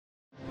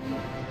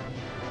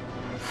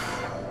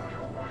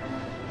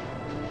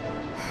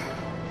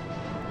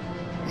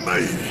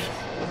Made it.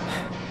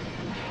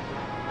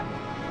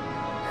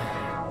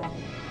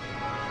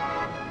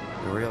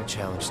 The real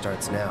challenge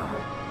starts now.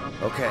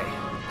 Okay,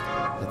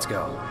 let's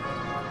go.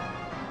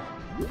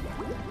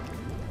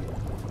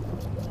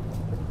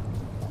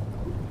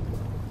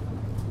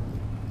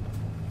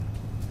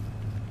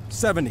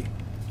 $70,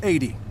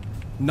 $80,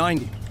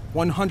 $90,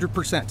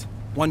 100%,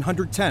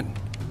 110.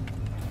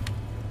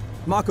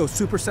 Mako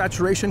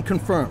supersaturation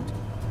confirmed.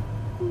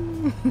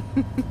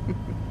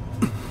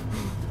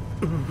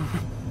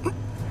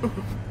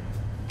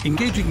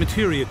 Engaging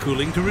materia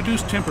cooling to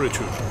reduce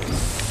temperature.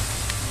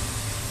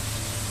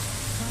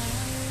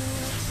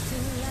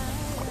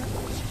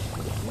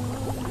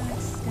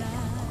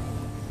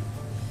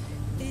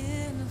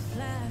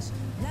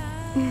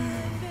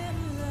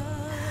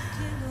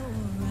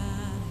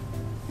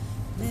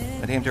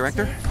 Madame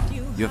Director,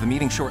 you have a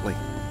meeting shortly.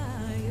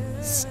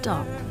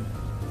 Stop.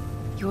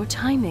 Your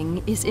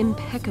timing is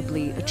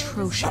impeccably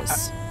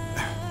atrocious.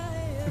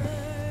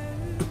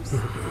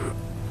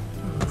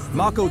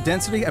 Mako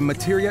density and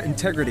materia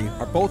integrity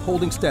are both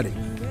holding steady.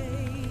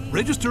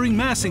 Registering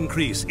mass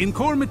increase in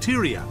core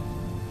materia.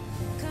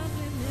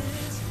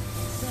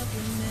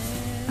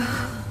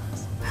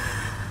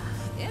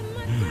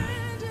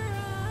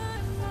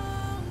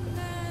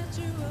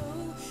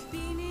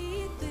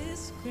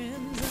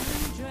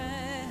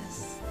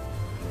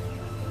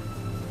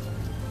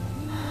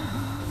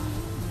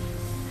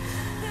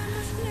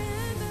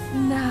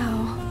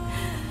 Now,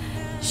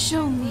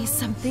 show me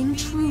something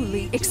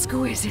truly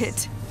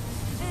exquisite.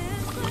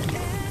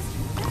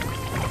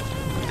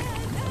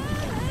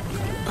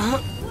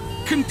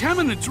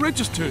 Contaminants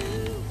registered.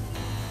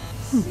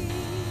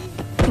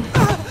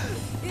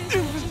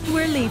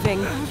 We're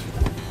leaving.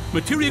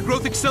 Materia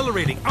growth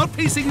accelerating,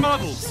 outpacing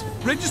models.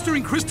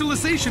 Registering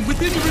crystallization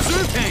within the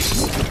reserve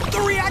tanks.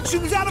 The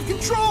reaction's out of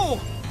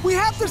control! We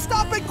have to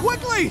stop it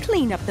quickly!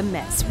 Clean up the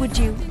mess, would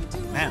you?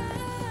 Ma'am.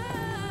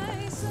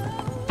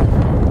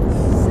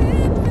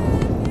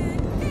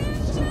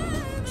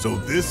 So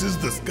this is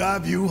the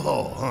Skyview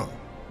Hall, huh?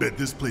 Bet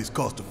this place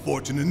cost a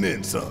fortune and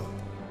then some.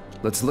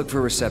 Let's look for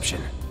reception.